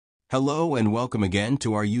Hello and welcome again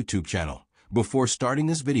to our YouTube channel. Before starting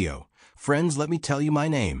this video, friends, let me tell you my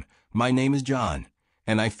name. My name is John,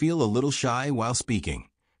 and I feel a little shy while speaking.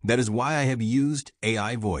 That is why I have used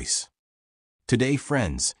AI voice. Today,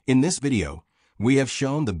 friends, in this video, we have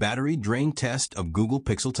shown the battery drain test of Google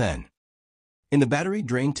Pixel 10. In the battery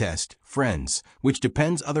drain test, friends, which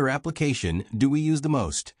depends other application do we use the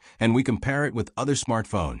most, and we compare it with other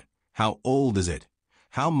smartphone. How old is it?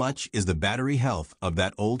 How much is the battery health of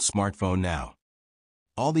that old smartphone now?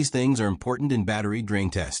 All these things are important in battery drain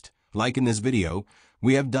test. Like in this video,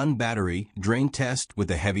 we have done battery drain test with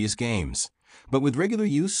the heaviest games. But with regular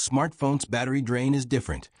use, smartphone's battery drain is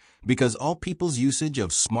different because all people's usage of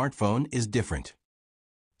smartphone is different.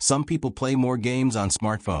 Some people play more games on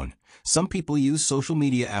smartphone. Some people use social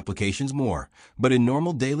media applications more. But in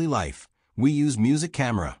normal daily life, we use music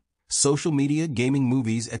camera, social media, gaming,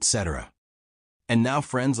 movies, etc. And now,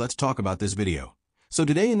 friends, let's talk about this video. So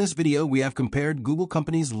today in this video, we have compared Google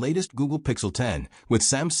company's latest Google Pixel 10 with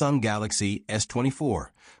Samsung Galaxy S24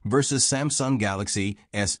 versus Samsung Galaxy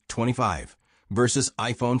S25 versus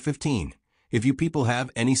iPhone 15. If you people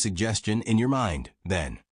have any suggestion in your mind,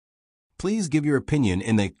 then please give your opinion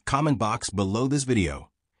in the comment box below this video.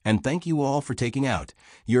 And thank you all for taking out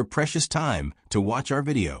your precious time to watch our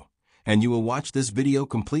video. And you will watch this video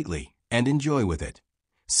completely and enjoy with it.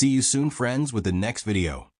 See you soon, friends, with the next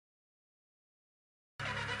video.